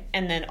that day.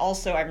 And then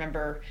also I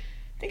remember,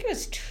 I think it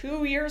was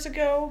 2 years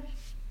ago,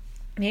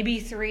 maybe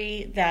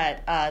 3,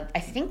 that I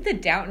think the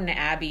Downton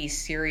Abbey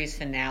series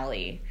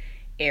finale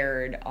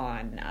aired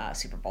on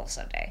Super Bowl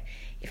Sunday.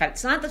 In fact,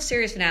 it's not the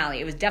series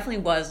finale. It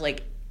definitely was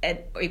like,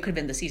 it could have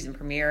been the season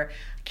premiere.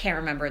 I can't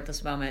remember at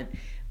this moment.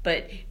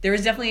 But there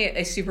was definitely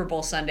a Super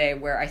Bowl Sunday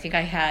where I think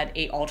I had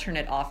a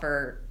alternate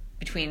offer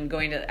between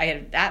I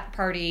had that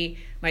party,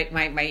 my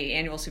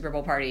annual Super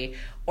Bowl party,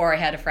 or I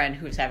had a friend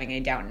who was having a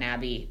Downton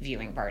Abbey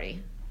viewing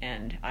party.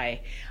 And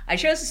I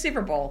chose the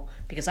Super Bowl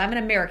because I'm an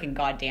American,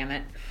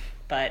 goddammit.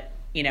 But,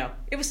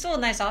 it was still a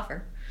nice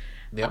offer.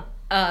 Yeah.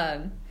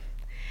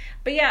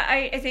 But yeah,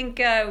 I think,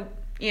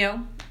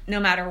 no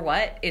matter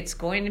what, it's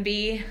going to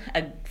be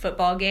a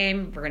football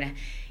game.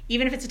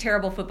 Even if it's a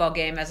terrible football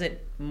game, as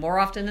it more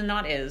often than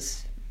not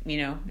is,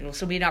 it'll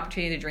still be an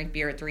opportunity to drink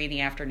beer at 3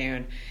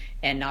 p.m.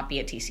 and not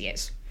be at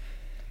TCA's,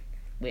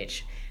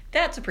 which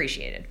that's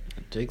appreciated.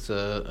 It takes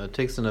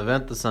an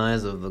event the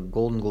size of the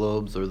Golden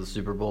Globes or the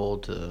Super Bowl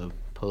to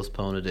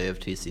postpone a day of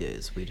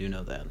TCA's. We do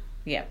know that.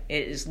 Yeah,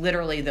 it is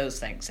literally those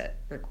things that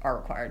are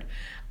required.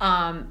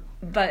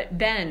 But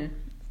Ben,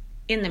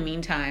 in the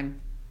meantime,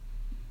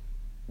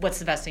 what's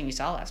the best thing you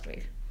saw last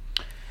week?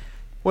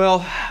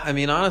 Well, I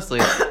mean, honestly,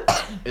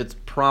 it's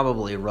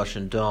probably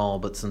Russian Doll,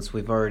 but since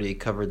we've already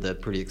covered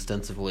that pretty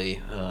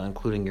extensively,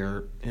 including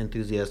your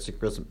enthusiastic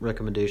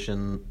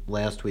recommendation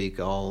last week,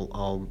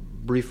 I'll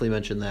briefly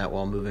mention that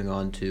while moving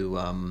on to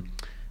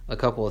a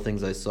couple of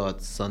things I saw at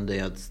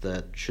Sundance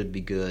that should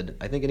be good.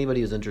 I think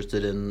anybody who's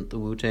interested in the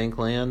Wu-Tang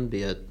Clan,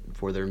 be it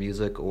for their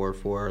music or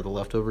for the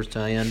Leftovers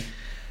tie-in,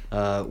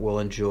 will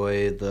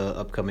enjoy the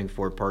upcoming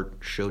 4-part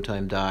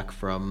Showtime doc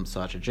from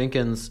Sacha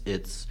Jenkins.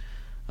 It's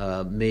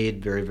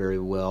made very, very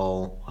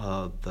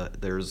well.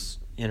 There's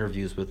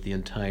interviews with the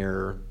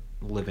entire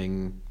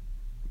living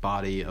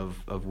body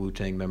of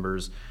Wu-Tang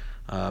members.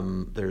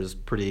 There's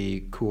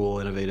pretty cool,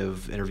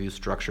 innovative interview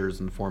structures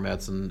and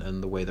formats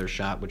and the way they're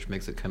shot, which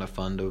makes it kind of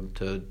fun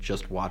to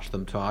just watch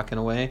them talk in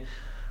a way.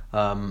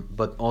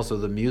 But also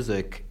the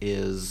music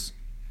is,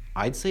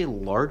 I'd say,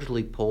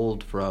 largely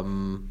pulled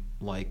from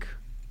like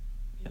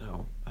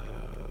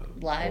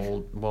Live?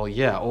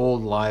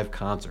 Old live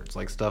concerts,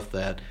 like stuff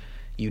that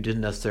you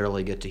didn't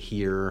necessarily get to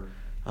hear.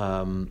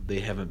 They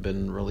haven't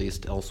been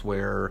released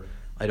elsewhere.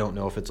 I don't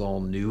know if it's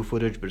all new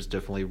footage, but it's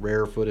definitely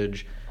rare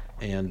footage,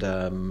 and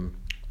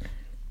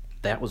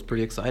that was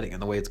pretty exciting.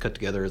 And the way it's cut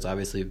together is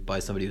obviously by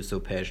somebody who's so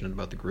passionate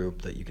about the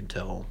group that you can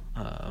tell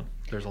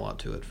there's a lot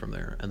to it from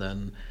there. And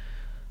then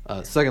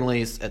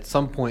secondly, at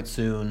some point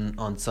soon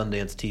on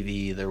Sundance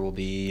TV, there will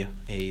be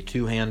a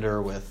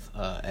two-hander with,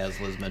 as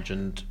Liz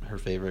mentioned, her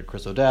favorite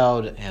Chris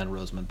O'Dowd and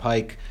Rosamund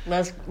Pike.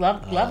 Love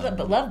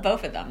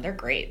both of them. They're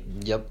great.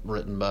 Yep,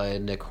 written by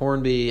Nick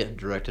Hornby,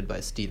 directed by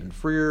Stephen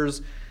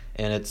Frears.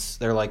 And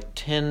they're like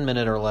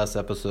 10-minute or less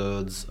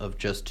episodes of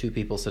just two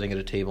people sitting at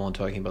a table and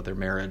talking about their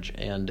marriage.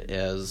 And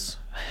as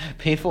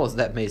painful as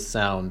that may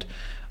sound,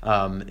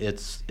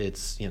 it's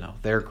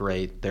they're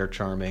great, they're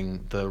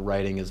charming. The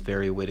writing is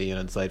very witty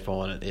and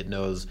insightful, and it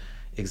knows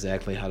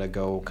exactly how to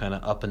go kind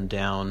of up and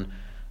down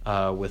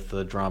with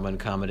the drama and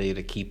comedy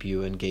to keep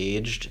you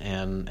engaged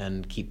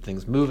and keep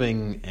things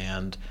moving.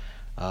 And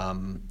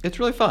it's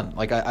really fun.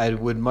 Like I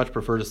would much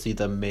prefer to see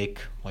them make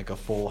like a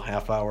full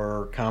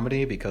half-hour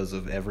comedy because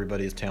of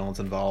everybody's talents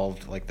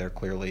involved. Like they're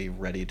clearly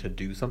ready to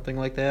do something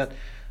like that.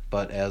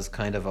 But as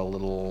kind of a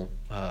little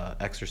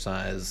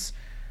exercise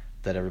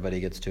that everybody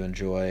gets to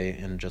enjoy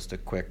in just a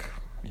quick,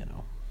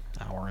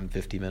 hour and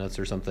 50 minutes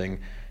or something,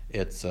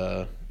 it's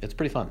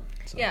pretty fun.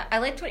 So. Yeah, I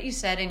liked what you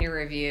said in your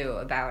review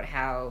about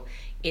how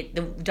the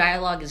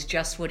dialogue is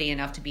just witty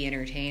enough to be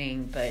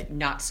entertaining, but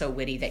not so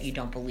witty that you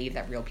don't believe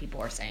that real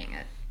people are saying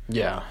it.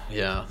 Yeah,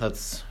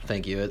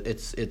 thank you.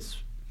 It's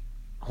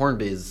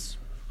Hornby's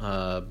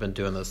been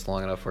doing this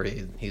long enough where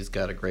he's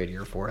got a great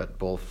ear for it,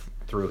 both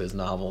through his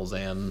novels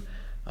and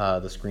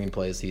the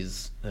screenplays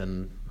he's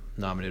been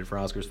nominated for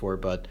Oscars for.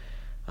 But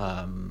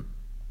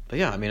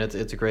yeah, I mean it's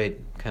a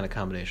great kind of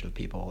combination of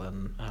people,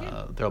 and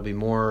there'll be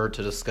more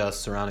to discuss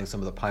surrounding some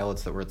of the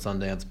pilots that were at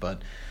Sundance,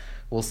 but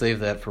we'll save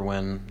that for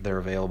when they're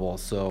available.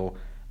 So,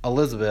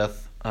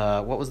 Elizabeth,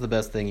 what was the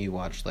best thing you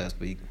watched last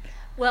week?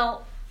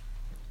 Well,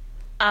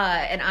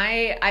 and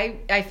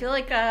I feel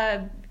like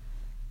I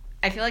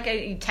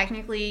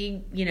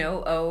technically,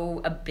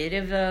 owe a bit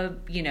of a,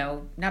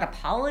 not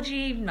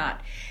apology,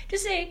 not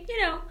just a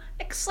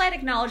slight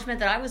acknowledgement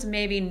that I was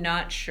maybe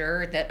not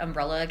sure that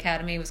Umbrella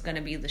Academy was going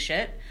to be the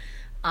shit.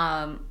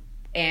 And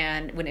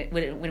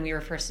when we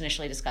were first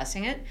initially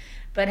discussing it,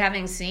 but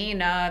having seen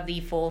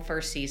the full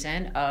first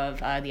season of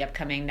the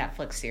upcoming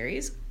Netflix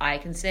series, I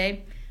can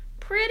say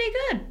pretty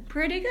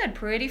good,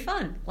 pretty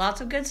fun.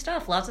 Lots of good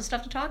stuff, lots of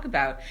stuff to talk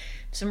about.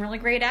 Some really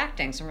great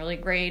acting, some really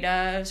great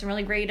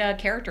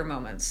character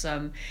moments.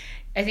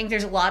 I think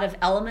there's a lot of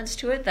elements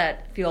to it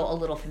that feel a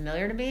little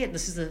familiar to me.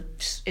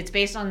 It's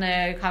based on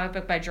the comic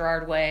book by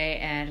Gerard Way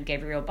and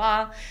Gabriel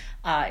Ba.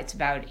 It's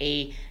about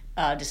a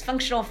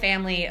dysfunctional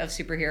family of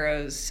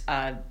superheroes,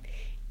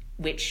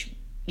 which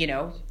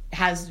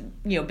has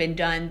been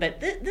done, but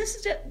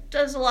this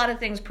does a lot of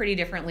things pretty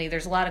differently.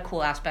 There's a lot of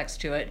cool aspects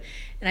to it,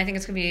 and I think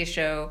it's going to be a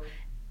show.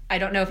 I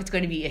don't know if it's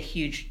going to be a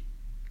huge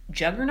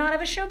juggernaut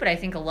of a show, but I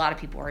think a lot of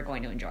people are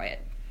going to enjoy it.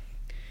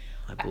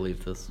 I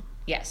believe this.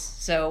 Yes,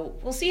 so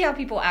we'll see how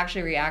people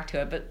actually react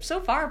to it, but so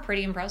far,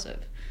 pretty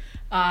impressive.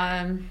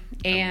 And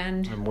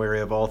I'm wary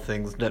of all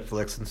things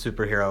Netflix and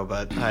superhero,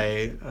 but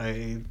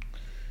I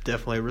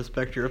definitely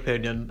respect your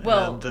opinion.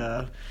 Well, and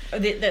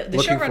the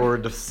looking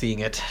forward to seeing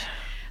it.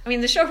 I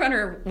mean, the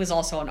showrunner was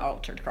also on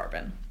Altered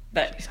Carbon,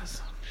 but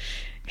Jesus.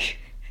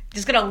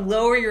 Just gonna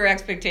lower your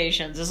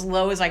expectations as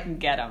low as I can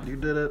get them. You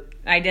did it.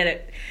 I did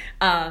it,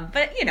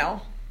 but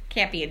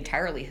can't be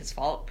entirely his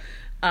fault.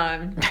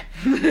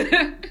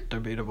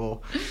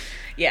 Debatable.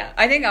 Yeah,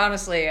 I think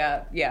honestly,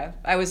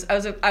 I was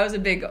a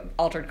big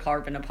Altered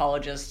Carbon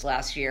apologist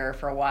last year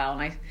for a while,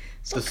 and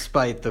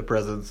despite the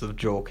presence of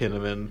Joel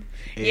Kinnaman,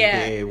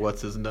 aka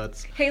What's His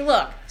Nuts. Hey,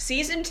 look,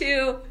 season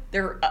 2, they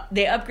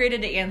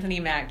upgraded to Anthony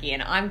Mackie,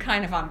 and I'm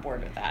kind of on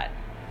board with that.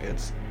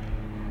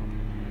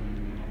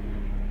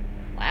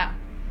 Wow.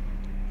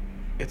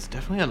 It's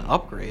definitely an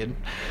upgrade.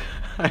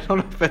 I don't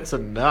know if it's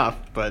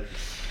enough, but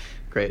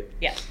great.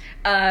 Yeah.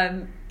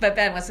 But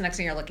Ben, what's the next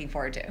thing you're looking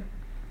forward to?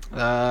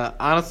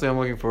 Honestly, I'm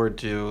looking forward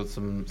to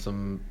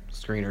some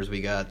screeners we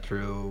got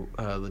through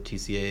the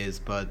TCAs,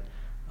 but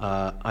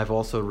I've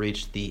also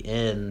reached the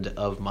end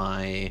of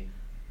my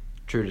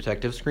True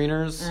Detective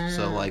screeners.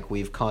 So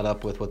we've caught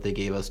up with what they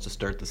gave us to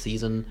start the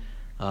season.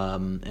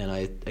 And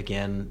I've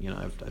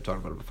talked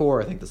about it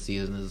before. I think the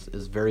season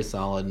is very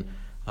solid.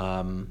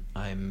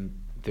 I'm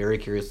very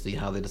curious to see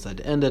how they decide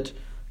to end it.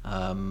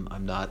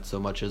 I'm not so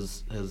much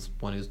as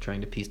one who's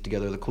trying to piece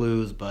together the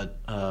clues,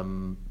 but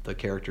the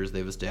characters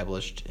they've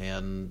established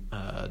and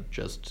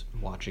just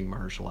watching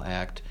Mahershala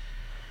act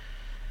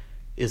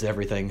is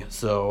everything.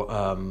 So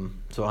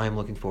I am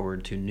looking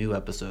forward to new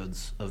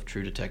episodes of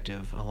True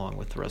Detective along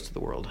with the rest of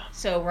the world.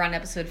 So we're on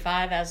episode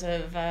 5 as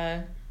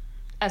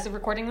of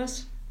recording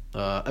this?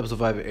 Episode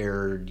 5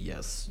 aired,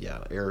 yes.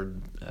 Yeah,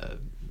 aired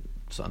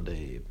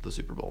Sunday, the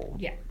Super Bowl.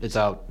 Yeah. It's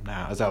out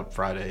now. It's out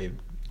Friday.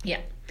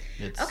 Yeah.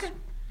 It's okay.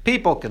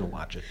 People can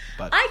watch it,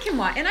 but I can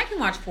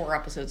watch 4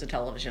 episodes of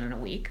television in a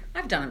week.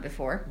 I've done it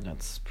before.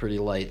 that's pretty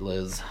light,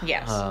 Liz.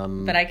 Yes,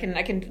 but I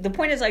can. The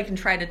point is, I can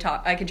try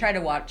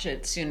to watch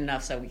it soon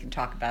enough so we can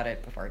talk about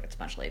it before it gets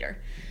much later.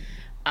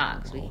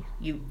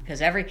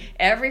 Because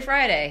every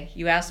Friday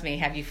you ask me,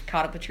 have you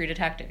caught up with True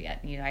Detective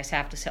yet? I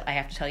have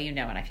to tell you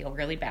no, and I feel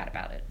really bad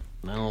about it.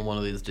 Well, one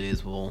of these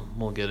days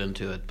we'll get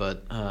into it,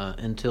 but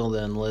until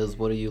then, Liz,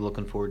 what are you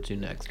looking forward to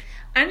next?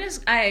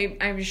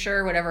 I'm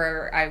sure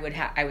whatever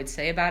I would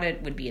say about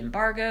it would be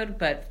embargoed,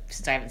 but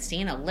since I haven't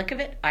seen a lick of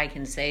it, I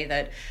can say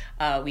that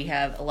we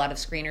have a lot of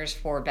screeners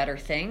for Better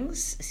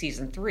Things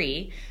season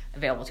 3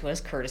 available to us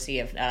courtesy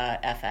of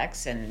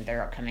FX and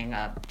their upcoming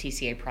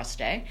TCA Press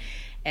Day,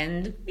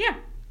 and yeah,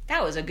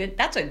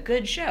 that's a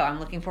good show. I'm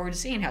looking forward to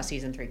seeing how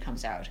season 3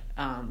 comes out.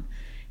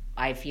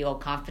 I feel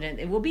confident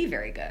it will be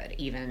very good,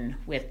 even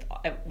with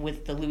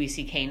the Louis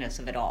C.K.-ness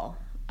of it all.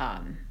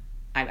 I'm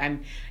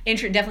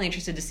definitely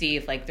interested to see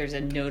if there's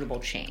a notable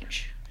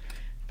change,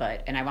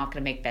 and I'm not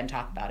going to make Ben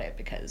talk about it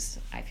because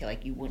I feel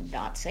like you would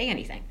not say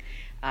anything.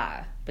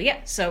 But yeah,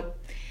 so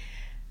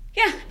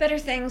yeah, Better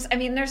Things. I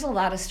mean, there's a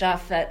lot of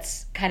stuff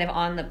that's kind of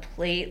on the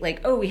plate.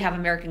 We have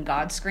American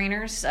Gods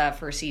screeners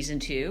for season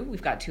 2.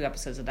 We've got 2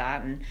 episodes of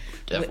that, and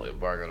definitely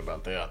embargoed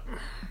about that.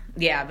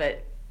 Yeah,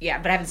 but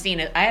I haven't seen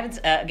it. I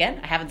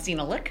haven't seen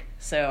a lick,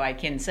 so I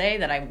can say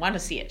that I want to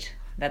see it.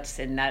 That's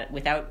in that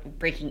without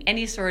breaking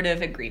any sort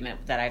of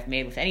agreement that I've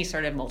made with any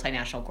sort of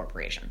multinational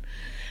corporation.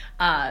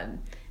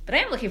 But I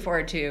am looking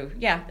forward to.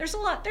 Yeah, there's a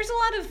lot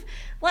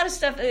of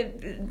stuff.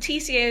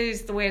 TCA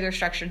is the way they're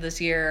structured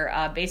this year.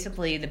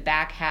 Basically, the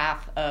back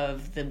half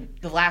of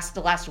the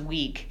last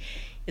week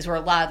is where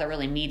a lot of the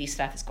really meaty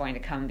stuff is going to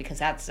come, because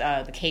that's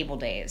the cable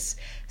days.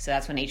 So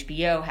that's when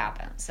HBO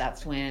happens.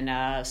 That's when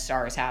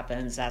Starz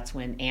happens. That's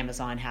when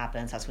Amazon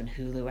happens. That's when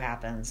Hulu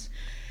happens,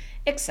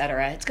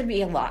 etc. It's going to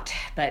be a lot,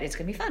 but it's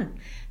going to be fun.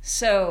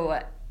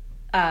 So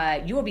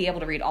you will be able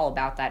to read all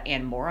about that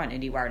and more on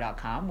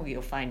IndieWire.com, where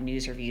you'll find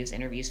news, reviews,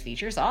 interviews,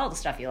 features, all the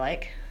stuff you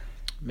like.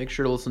 Make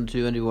sure to listen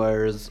to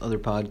IndieWire's other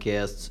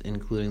podcasts,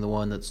 including the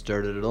one that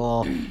started it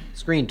all,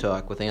 Screen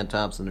Talk with Ann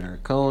Thompson and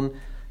Eric Cohn.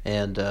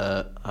 And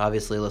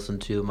obviously listen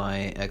to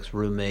my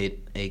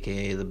ex-roommate,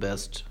 a.k.a. the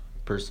best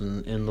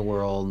person in the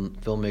world,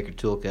 Filmmaker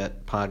Toolkit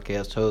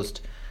podcast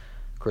host,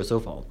 Chris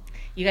O'Fall.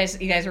 You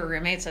guys were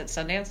roommates at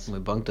Sundance? We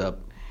bunked up.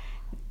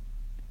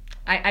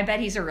 I bet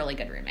he's a really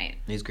good roommate.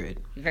 He's great.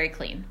 Very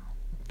clean.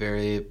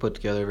 Very put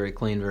together, very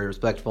clean, very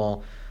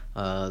respectful.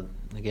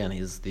 Again,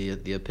 he's the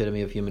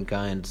epitome of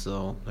humankind,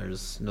 so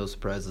there's no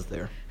surprises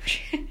there.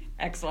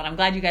 Excellent. I'm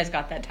glad you guys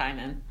got that time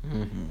in.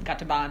 Mm-hmm. Got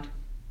to bond.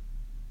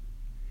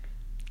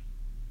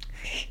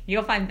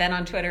 You'll find Ben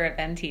on Twitter at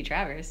Ben T.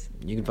 Travers.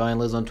 You can find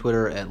Liz on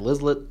Twitter at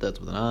Lizlet. That's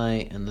with an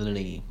I and then an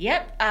E.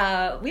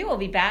 Yep. We will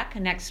be back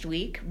next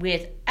week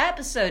with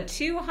episode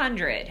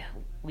 200.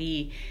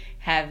 We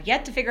have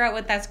yet to figure out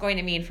what that's going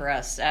to mean for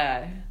us.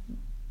 At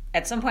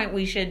some point,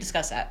 we should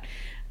discuss that.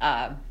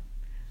 I'm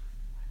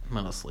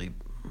gonna sleep.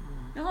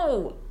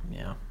 No.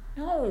 Yeah.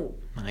 No.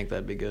 I think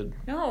that'd be good.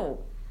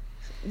 No.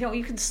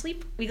 You can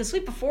sleep. We can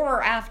sleep before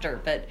or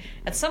after, but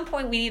at some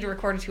point we need to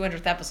record a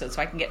 200th episode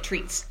so I can get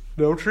treats.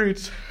 No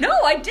treats. No,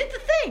 I did the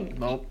thing.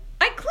 Nope.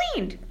 I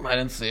cleaned. I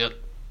didn't see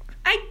it.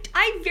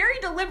 I very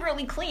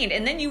deliberately cleaned,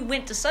 and then you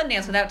went to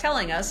Sundance without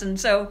telling us, and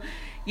so,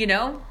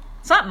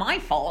 it's not my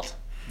fault.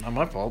 Not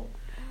my fault.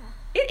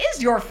 It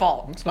is your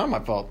fault. It's not my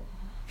fault.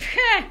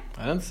 I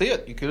didn't see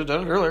it. You could have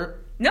done it earlier.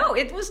 No,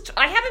 it was.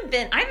 I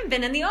haven't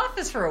been in the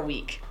office for a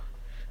week.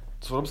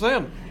 That's what I'm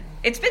saying.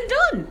 It's been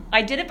done.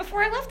 I did it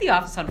before I left the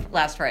office on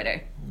last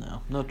Friday.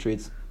 No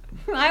treats.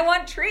 I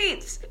want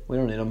treats. We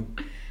don't need them.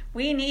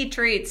 We need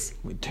treats.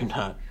 We do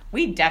not.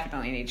 We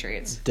definitely need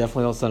treats.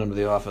 Definitely don't send them to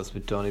the office.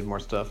 We don't need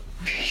more stuff.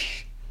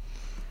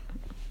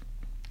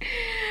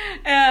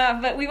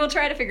 But we will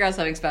try to figure out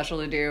something special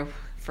to do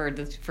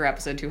for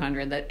episode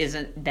 200 that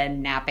isn't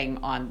then napping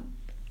on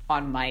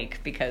Mike,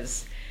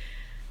 because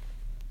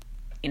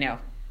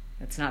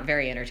it's not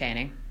very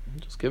entertaining.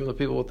 Just give the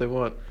people what they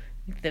want.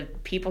 The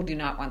people do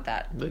not want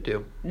that. They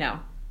do. No,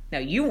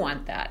 you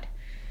want that.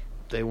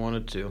 They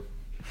wanted to.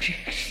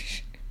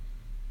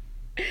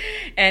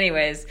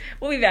 Anyways,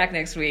 we'll be back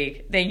next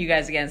week. Thank you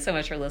guys again so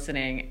much for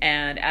listening,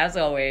 and as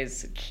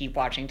always, keep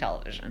watching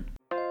television.